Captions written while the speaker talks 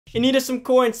In need of some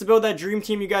coins to build that dream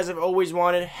team you guys have always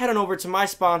wanted, head on over to my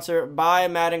sponsor, Buy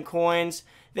Madden Coins.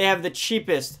 They have the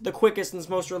cheapest, the quickest, and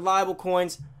most reliable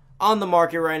coins on the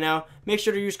market right now. Make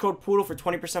sure to use code Poodle for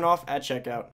 20% off at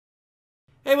checkout.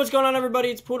 Hey, what's going on, everybody?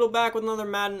 It's Poodle back with another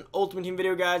Madden Ultimate Team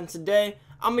video, guys. And today,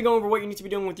 I'm going to go over what you need to be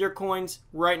doing with your coins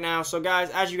right now. So,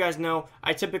 guys, as you guys know,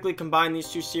 I typically combine these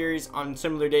two series on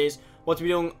similar days. What to be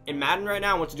doing in Madden right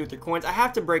now and what to do with your coins. I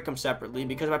have to break them separately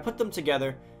because if I put them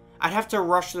together, I'd have to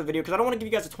rush the video because I don't want to give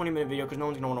you guys a 20-minute video because no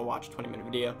one's going to want to watch a 20-minute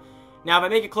video. Now, if I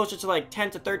make it closer to like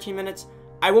 10 to 13 minutes,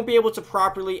 I won't be able to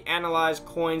properly analyze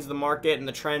coins, the market, and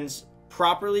the trends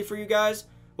properly for you guys,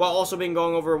 while also going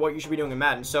over what you should be doing in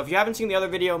Madden. So if you haven't seen the other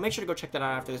video, make sure to go check that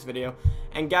out after this video.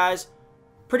 And guys,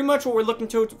 pretty much what we're looking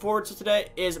forward to today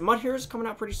is Mud Heroes coming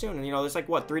out pretty soon. And you know, there's like,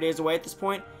 what, 3 days away at this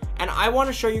point? And I want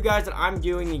to show you guys that I'm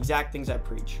doing the exact things I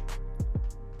preach.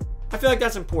 I feel like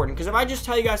that's important because if I just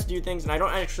tell you guys to do things and I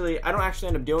don't actually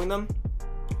end up doing them,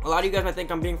 a lot of you guys might think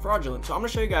I'm being fraudulent. So I'm going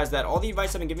to show you guys that all the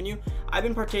advice I've been giving you, I've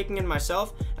been partaking in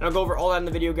myself, and I'll go over all that in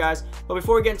the video, guys. But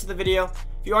before we get into the video, if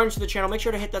you are new to the channel, make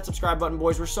sure to hit that subscribe button,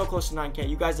 boys. We're so close to 9K.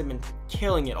 You guys have been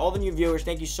killing it. All the new viewers,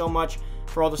 thank you so much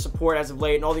for all the support as of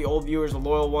late, and all the old viewers, the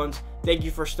loyal ones, thank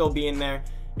you for still being there.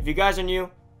 If you guys are new,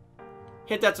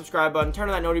 hit that subscribe button, turn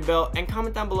on that noti bell, and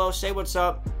comment down below, say what's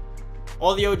up.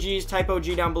 All the OGs, type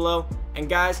OG down below. And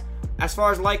guys, as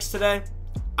far as likes today,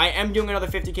 I am doing another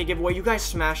 50K giveaway. You guys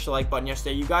smashed the like button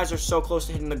yesterday. You guys are so close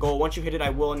to hitting the goal. Once you hit it,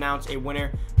 I will announce a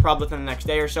winner probably within the next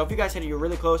day or so. If you guys hit it, you're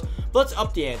really close. But let's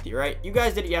up the ante, right? You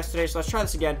guys did it yesterday, so let's try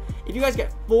this again. If you guys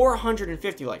get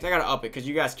 450 likes, I gotta up it because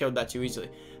you guys killed that too easily.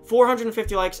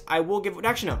 450 likes, I will give...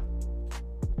 Actually, no.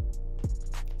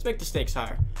 Let's make the stakes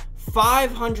higher.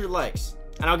 500 likes,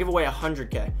 and I'll give away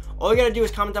 100K. All you gotta do is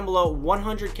comment down below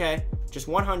 100K. Just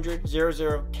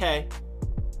 100K.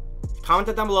 Comment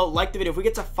that down below, like the video. If we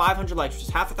get to 500 likes, which is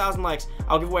half a thousand likes,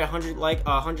 I'll give away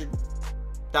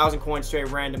 100,000 coins to a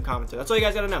random commenter. That's all you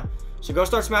guys gotta know. So go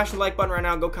start smashing the like button right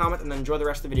now, go comment, and then enjoy the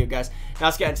rest of the video, guys. Now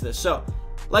let's get into this. So,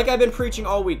 like I've been preaching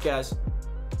all week, guys,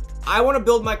 I want to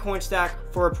build my coin stack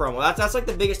for a promo. That's like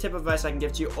the biggest tip of advice I can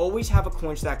give to you. Always have a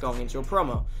coin stack going into a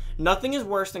promo. Nothing is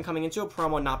worse than coming into a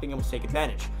promo and not being able to take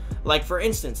advantage. Like, for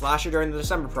instance, last year during the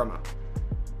December promo.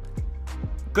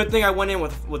 Good thing I went in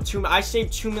with I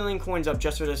saved 2 million coins up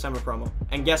just for the December promo.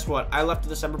 And guess what? I left the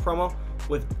December promo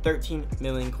with 13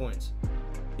 million coins.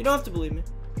 You don't have to believe me.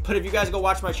 But if you guys go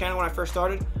watch my channel when I first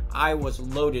started, I was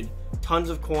loaded. Tons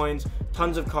of coins,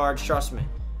 tons of cards, trust me.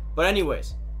 But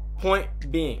anyways, point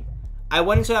being, I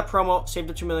went into that promo, saved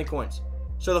up 2 million coins.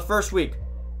 So the first week,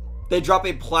 they drop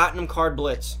a platinum card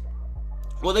blitz.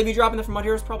 Will they be dropping it from Mud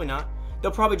Heroes? Probably not. They'll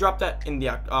probably drop that in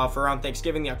the for around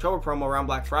Thanksgiving, the October promo, around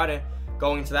Black Friday.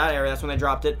 Going into that area, that's when they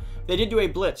dropped it. They did do a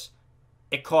blitz.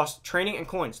 It cost training and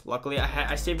coins. Luckily,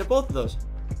 I saved up both of those.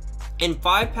 In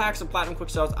 5 packs of platinum quick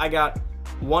sells, I got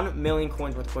 1 million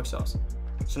coins worth of quick sells.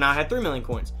 So now I had 3 million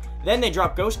coins. Then they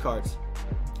dropped ghost cards.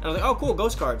 And I was like, oh, cool,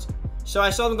 ghost cards. So I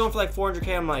saw them going for like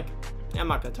 400K. I'm like, yeah, I'm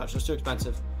not going to touch those. Too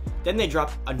expensive. Then they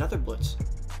dropped another blitz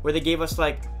where they gave us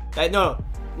like, no,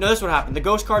 this is what happened. The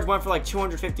ghost cards went for like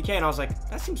 250K. And I was like,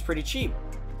 that seems pretty cheap.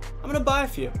 I'm going to buy a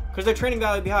few because their training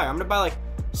value would be higher. I'm going to buy like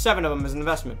 7 of them as an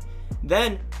investment.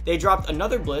 Then they dropped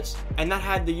another blitz, and that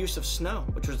had the use of snow,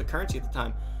 which was the currency at the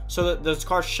time. So those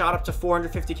cards shot up to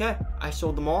 450K. I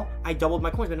sold them all. I doubled my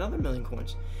coins by another 1 million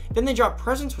coins. Then they dropped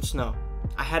presents with snow.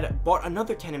 I had bought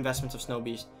another 10 investments of Snow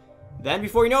Beast. Then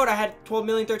before you know it, I had 12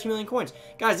 million, 13 million coins.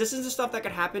 Guys, this is the stuff that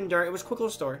could happen during... It was a quick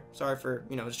little story. Sorry for,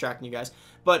 distracting you guys.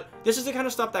 But this is the kind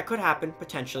of stuff that could happen,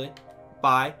 potentially,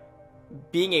 by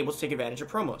being able to take advantage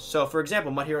of promos. So, for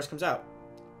example, Mud Heroes comes out.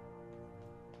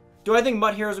 Do I think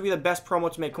Mud Heroes will be the best promo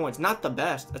to make coins? Not the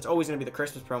best. That's always going to be the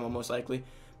Christmas promo, most likely.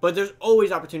 But there's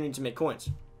always opportunity to make coins.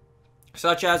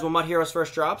 Such as when Mud Heroes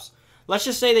first drops. Let's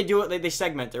just say they do it, they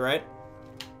segment it, right?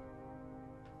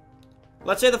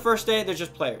 Let's say the first day, there's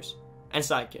just players and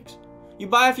sidekicks. You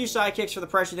buy a few sidekicks for the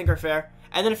price you think are fair,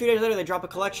 and then a few days later, they drop a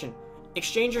collection.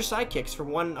 Exchange your sidekicks for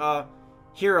one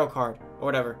hero card or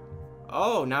whatever.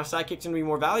 Oh, now sidekicks going to be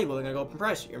more valuable. They're going to go up in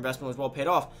price. Your investment was well paid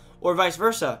off. Or vice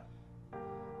versa.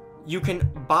 You can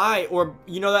buy, or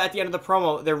you know that at the end of the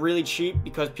promo, they're really cheap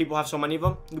because people have so many of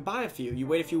them. You buy a few. You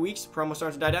wait a few weeks, the promo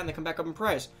starts to die down, and they come back up in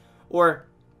price. Or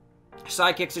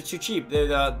sidekicks are too cheap.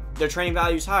 Their training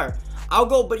value is higher. I'll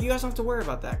go, but you guys don't have to worry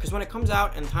about that because when it comes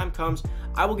out and time comes,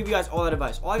 I will give you guys all that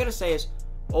advice. All I got to say is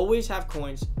always have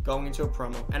coins going into a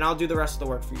promo, and I'll do the rest of the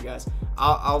work for you guys.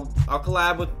 I'll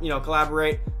collab with,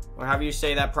 collaborate. or however you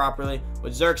say that properly.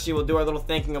 With Xerxes, we'll do our little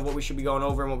thinking of what we should be going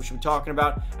over and what we should be talking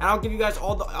about, and I'll give you guys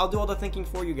I'll do all the thinking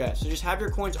for you guys. So just have your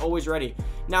coins always ready.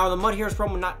 Now, the Mud Heroes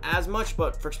promo, not as much,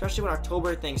 but for especially when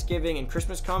October, Thanksgiving, and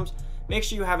Christmas comes, make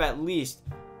sure you have at least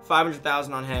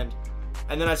 500,000 on hand.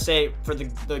 And then I'd say for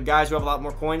the guys who have a lot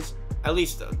more coins, at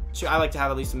least I like to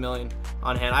have at least 1 million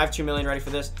on hand. I have 2 million ready for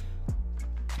this.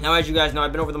 Now, as you guys know,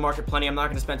 I've been over the market plenty. I'm not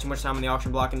going to spend too much time on the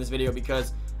auction block in this video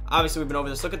because obviously we've been over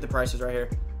this. Look at the prices right here.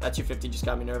 That 250 just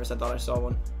got me nervous. I thought I saw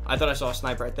one. I thought I saw a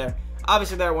snipe right there.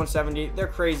 Obviously they're at 170. They're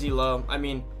crazy low. I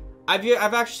mean, I've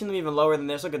actually seen them even lower than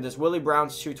this. Look at this. Willie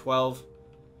Brown's 212.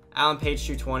 Alan Page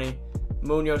 220.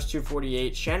 Munoz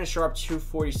 248. Shannon Sharp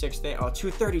 246.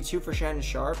 232 for Shannon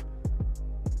Sharp.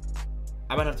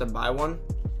 I might have to buy one.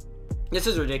 This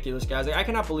is ridiculous, guys. Like, I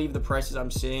cannot believe the prices I'm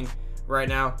seeing right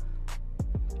now.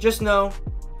 Just know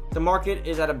the market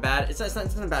is at a bad, it's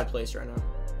in a bad place right now.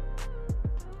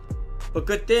 But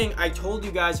good thing I told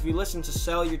you guys, if you listen, to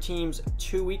sell your teams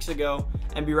 2 weeks ago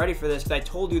and be ready for this, because I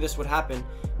told you this would happen.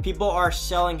 People are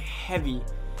selling heavy.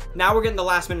 Now we're getting the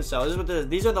last minute sell. This is what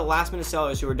these are the last minute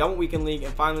sellers who are done with weekend league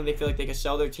and finally they feel like they can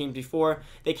sell their teams before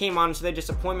they came on. So their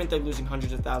disappointment, they're losing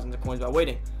hundreds of thousands of coins by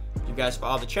waiting. If you guys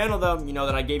follow the channel though, you know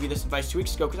that I gave you this advice 2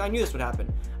 weeks ago because I knew this would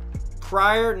happen.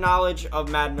 Prior knowledge of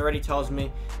Madden already tells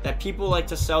me that people like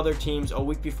to sell their teams a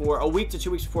week to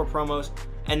 2 weeks before promos,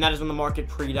 and that is when the market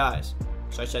pre-dies.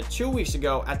 So I said 2 weeks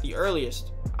ago at the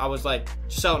earliest, I was like,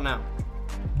 sell it now.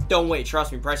 Don't wait,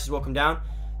 trust me, prices will come down.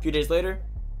 A few days later,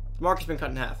 the market's been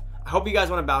cut in half. I hope you guys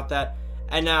went about that.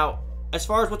 And now, as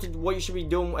far as what you should be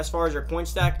doing as far as your coin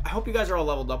stack, I hope you guys are all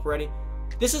leveled up already.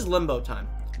 This is limbo time.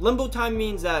 Limbo time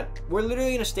means that we're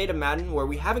literally in a state of Madden where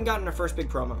we haven't gotten our first big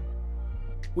promo.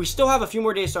 We still have a few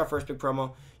more days to our first big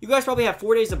promo. You guys probably have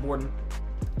 4 days of boredom.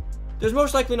 There's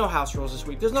most likely no house rules this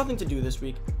week. There's nothing to do this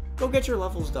week. Go get your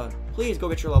levels done. Please go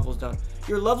get your levels done.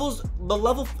 Your levels,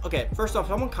 okay, first off,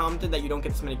 someone commented that you don't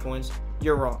get this many coins.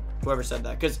 You're wrong, whoever said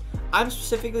that, because I'm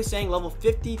specifically saying level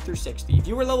 50 through 60. If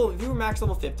you were max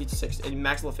level 50 to 60,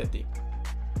 max level 50,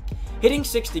 hitting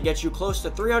 60 gets you close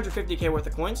to 350k worth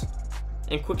of coins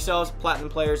in quick sells, platinum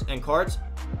players, and cards.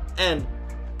 And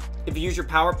if you use your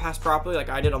power pass properly, like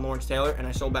I did on Lawrence Taylor, and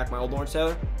I sold back my old Lawrence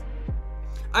Taylor,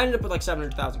 I ended up with like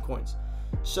 700,000 coins.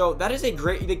 So that is a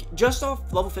great, like, just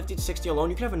off level 50 to 60 alone,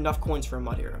 you can have enough coins for a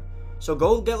Mud Hero. So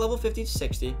go get level 50 to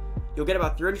 60. You'll get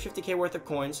about 350k worth of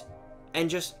coins, and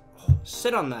just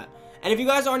sit on that. And if you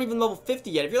guys aren't even level 50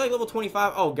 yet, if you're like level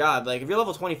 25, oh god, like if you're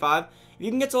level 25, if you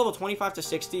can get to level 25 to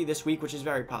 60 this week, which is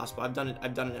very possible. I've done it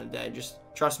in a day. Just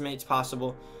trust me, it's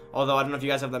possible. Although I don't know if you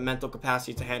guys have the mental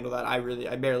capacity to handle that. I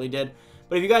barely did.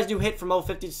 But if you guys do hit from level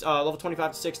 50, level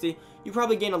 25 to 60, you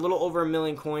probably gain a little over 1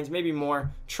 million coins, maybe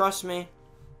more. Trust me.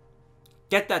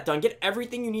 Get that done. Get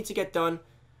everything you need to get done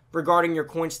regarding your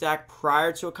coin stack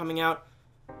prior to it coming out.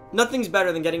 Nothing's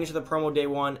better than getting into the promo day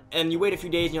one, and you wait a few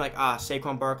days and you're like,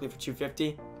 Saquon Barkley for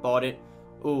 250, bought it.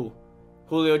 Ooh,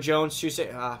 Julio Jones,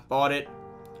 bought it.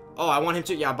 Oh, I want him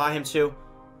to, yeah, buy him too.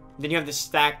 Then you have this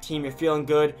stacked team, you're feeling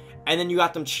good, and then you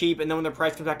got them cheap, and then when their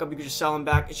price comes back up, you can just sell them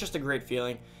back. It's just a great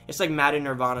feeling. It's like Madden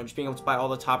Nirvana, just being able to buy all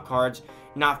the top cards,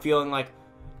 not feeling like...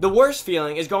 The worst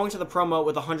feeling is going to the promo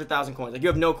with 100,000 coins. Like, you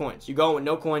have no coins. You go with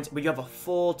no coins, but you have a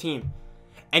full team.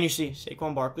 And you see,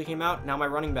 Saquon Barkley came out, now my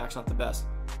running back's not the best.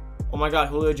 Oh my god,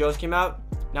 Julio Jones came out,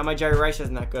 now my Jerry Rice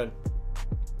isn't that good.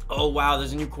 Oh wow,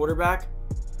 there's a new quarterback?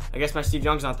 I guess my Steve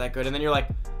Young's not that good. And then you're like,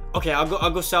 okay, I'll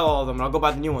go sell all of them, and I'll go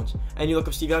buy the new ones. And you look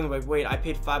up Steve Young and like, wait, I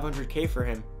paid 500k for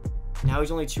him. Now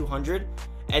he's only 200?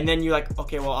 And then you're like,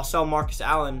 okay, well, I'll sell Marcus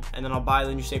Allen, and then I'll buy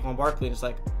the new Saquon Barkley. And it's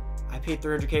like, I paid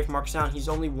 300k for Marcus Allen. He's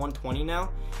only 120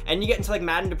 now. And you get into like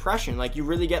Madden depression. Like, you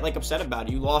really get like upset about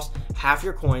it. You lost half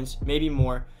your coins, maybe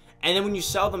more. And then when you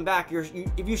sell them back,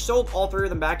 if you sold all 3 of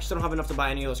them back, you still don't have enough to buy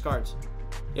any of those cards.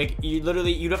 Like,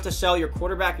 you'd have to sell your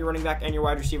quarterback, your running back, and your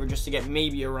wide receiver just to get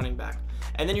maybe a running back.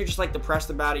 And then you're just like depressed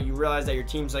about it. You realize that your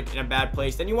team's like in a bad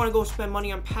place. Then you want to go spend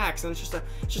money on packs, and it's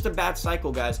just a bad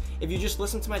cycle, guys. If you just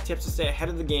listen to my tips to stay ahead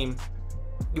of the game,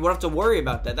 you won't have to worry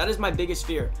about that. That is my biggest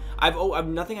fear. I've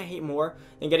nothing I hate more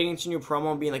than getting into a new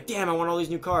promo and being like, damn, I want all these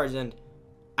new cards, and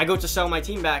I go to sell my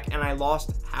team back and I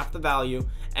lost half the value,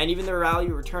 and even the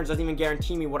value returns doesn't even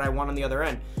guarantee me what I want on the other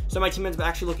end. So my team ends up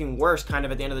actually looking worse kind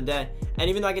of at the end of the day. And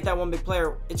even though I get that one big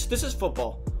player, this is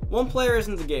football. One player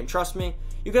isn't the game. Trust me.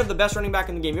 You could have the best running back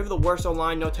in the game. You have the worst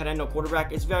O-line, no tight end, no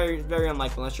quarterback. It's very, very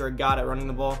unlikely unless you're a god at running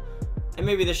the ball. And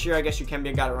maybe this year, I guess you can be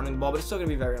a guy running the ball, but it's still going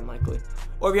to be very unlikely.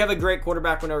 Or if you have a great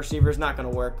quarterback with no receiver, it's not going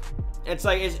to work. It's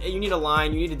like you need a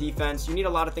line, you need a defense, you need a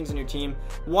lot of things on your team.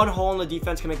 One hole in the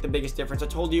defense can make the biggest difference. I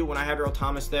told you when I had Earl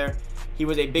Thomas there, he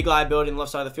was a big liability on the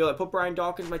left side of the field. I put Brian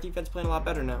Dawkins, my defense playing a lot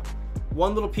better now.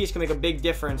 One little piece can make a big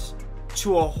difference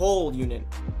to a whole unit.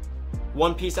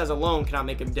 One piece as alone cannot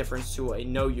make a difference to a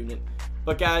no unit.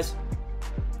 But guys,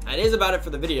 that is about it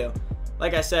for the video.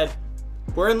 Like I said,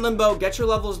 we're in limbo. Get your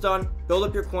levels done. Build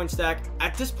up your coin stack.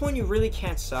 At this point, you really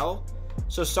can't sell.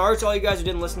 So sorry to all you guys who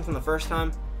didn't listen from the first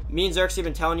time. Me and Xerxes have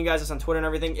been telling you guys this on Twitter and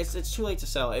everything. It's too late to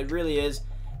sell. It really is.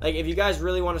 Like, if you guys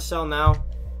really want to sell now,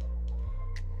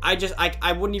 I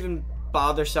wouldn't even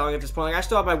bother selling at this point. Like, I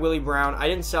still have my Willie Brown. I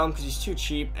didn't sell him because he's too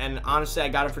cheap. And honestly, I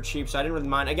got him for cheap, so I didn't really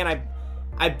mind. Again,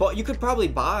 I bought. You could probably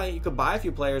buy. You could buy a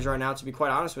few players right now, to be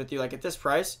quite honest with you. Like, at this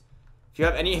price.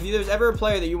 If there's ever a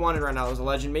player that you wanted right now that was a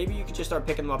legend, maybe you could just start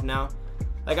picking them up now.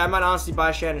 Like, I might honestly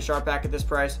buy Shannon Sharp back at this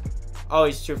price. Oh,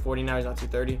 he's 240 now, he's not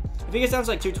 230. If he gets down to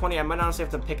like 220, I might honestly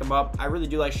have to pick him up. I really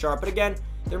do like Sharp, but again,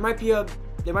 there might be a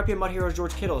Mud Heroes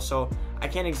George Kittle, so I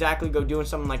can't exactly go doing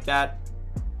something like that.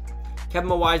 Kevin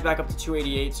Mawai's back up to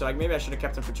 288, so maybe I should have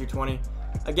kept him for 220.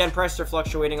 Again, prices are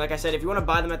fluctuating. Like I said, if you want to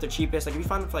buy them at their cheapest, like if you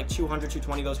find them for like 200,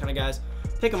 220, those kind of guys,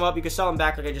 pick them up. You can sell them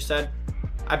back, like I just said.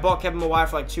 I bought Kevin Mawai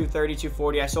for like 230,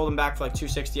 240. I sold him back for like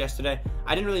 260 yesterday.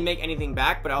 I didn't really make anything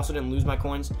back, but I also didn't lose my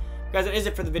coins. Guys, that is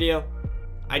it for the video.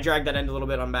 I dragged that end a little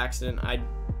bit on accident. I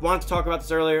wanted to talk about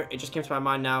this earlier. It just came to my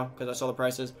mind now because I saw the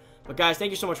prices. But guys, thank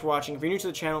you so much for watching. If you're new to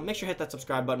the channel, make sure to hit that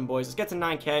subscribe button, boys. Let's get to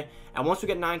 9K. And once we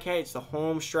get 9K, it's the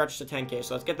home stretch to 10K.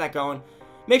 So let's get that going.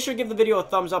 Make sure to give the video a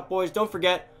thumbs up, boys. Don't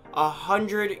forget,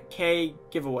 100K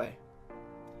giveaway.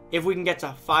 If we can get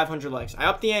to 500 likes. I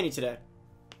upped the ante today.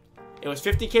 It was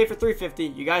 50K for 350.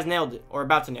 You guys nailed it. Or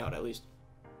about to nail it, at least.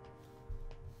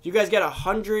 If you guys get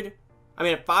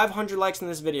 500 likes in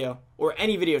this video, or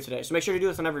any video today, so make sure to do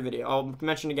this on every video. I'll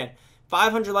mention it again.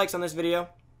 500 likes on this video,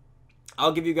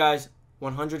 I'll give you guys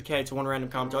 100K to one random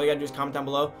comment. All you gotta do is comment down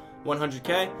below,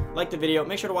 100K, like the video.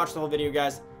 Make sure to watch the whole video,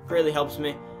 guys. Greatly helps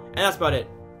me. And that's about it.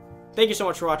 Thank you so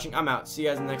much for watching. I'm out. See you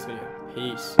guys in the next video.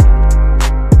 Peace.